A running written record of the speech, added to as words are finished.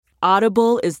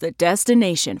Audible is the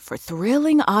destination for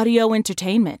thrilling audio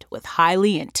entertainment with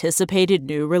highly anticipated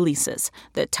new releases.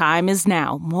 The time is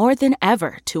now more than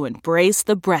ever to embrace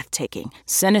the breathtaking,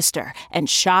 sinister, and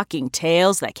shocking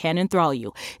tales that can enthrall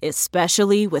you,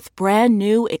 especially with brand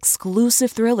new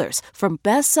exclusive thrillers from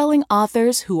best-selling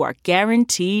authors who are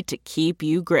guaranteed to keep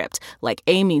you gripped, like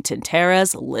Amy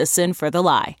Tintera's Listen for the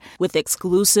Lie. With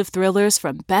exclusive thrillers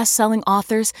from best-selling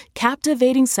authors,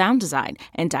 captivating sound design,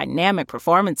 and dynamic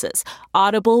performances,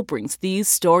 Audible brings these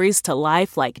stories to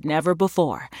life like never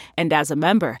before. And as a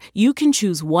member, you can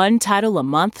choose one title a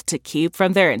month to keep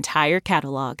from their entire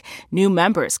catalog. New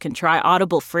members can try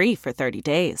Audible free for 30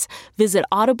 days. Visit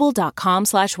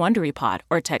audible.com/WonderyPod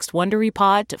or text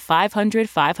WonderyPod to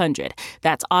 500-500.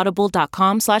 That's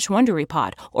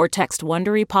audible.com/WonderyPod or text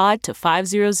WonderyPod to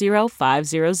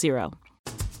 500-500.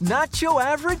 Not your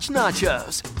average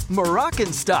nachos,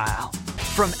 Moroccan style.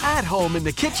 From at home in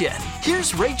the kitchen,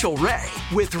 here's Rachel Ray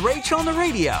with Rach on the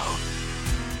Radio.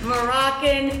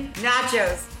 Moroccan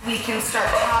nachos. We can start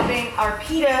topping our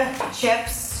pita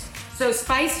chips. So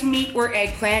spiced meat or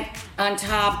eggplant on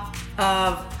top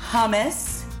of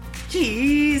hummus,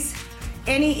 cheese,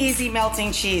 any easy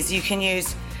melting cheese. You can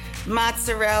use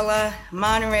mozzarella,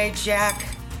 Monterey Jack.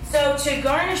 So to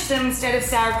garnish them, instead of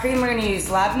sour cream, we're gonna use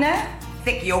labneh,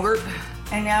 thick yogurt.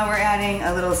 And now we're adding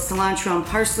a little cilantro and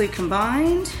parsley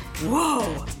combined.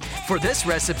 Whoa! For this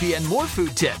recipe and more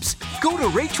food tips, go to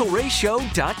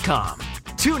RachelRayShow.com.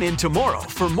 Tune in tomorrow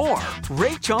for more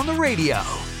Rach on the Radio.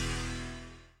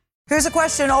 Here's a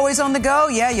question always on the go.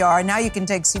 Yeah, you are. Now you can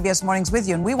take CBS Mornings with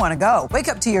you, and we want to go. Wake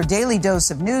up to your daily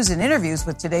dose of news and interviews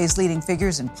with today's leading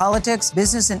figures in politics,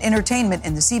 business, and entertainment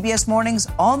in the CBS Mornings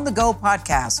On the Go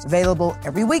podcast. Available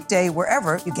every weekday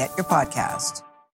wherever you get your podcast.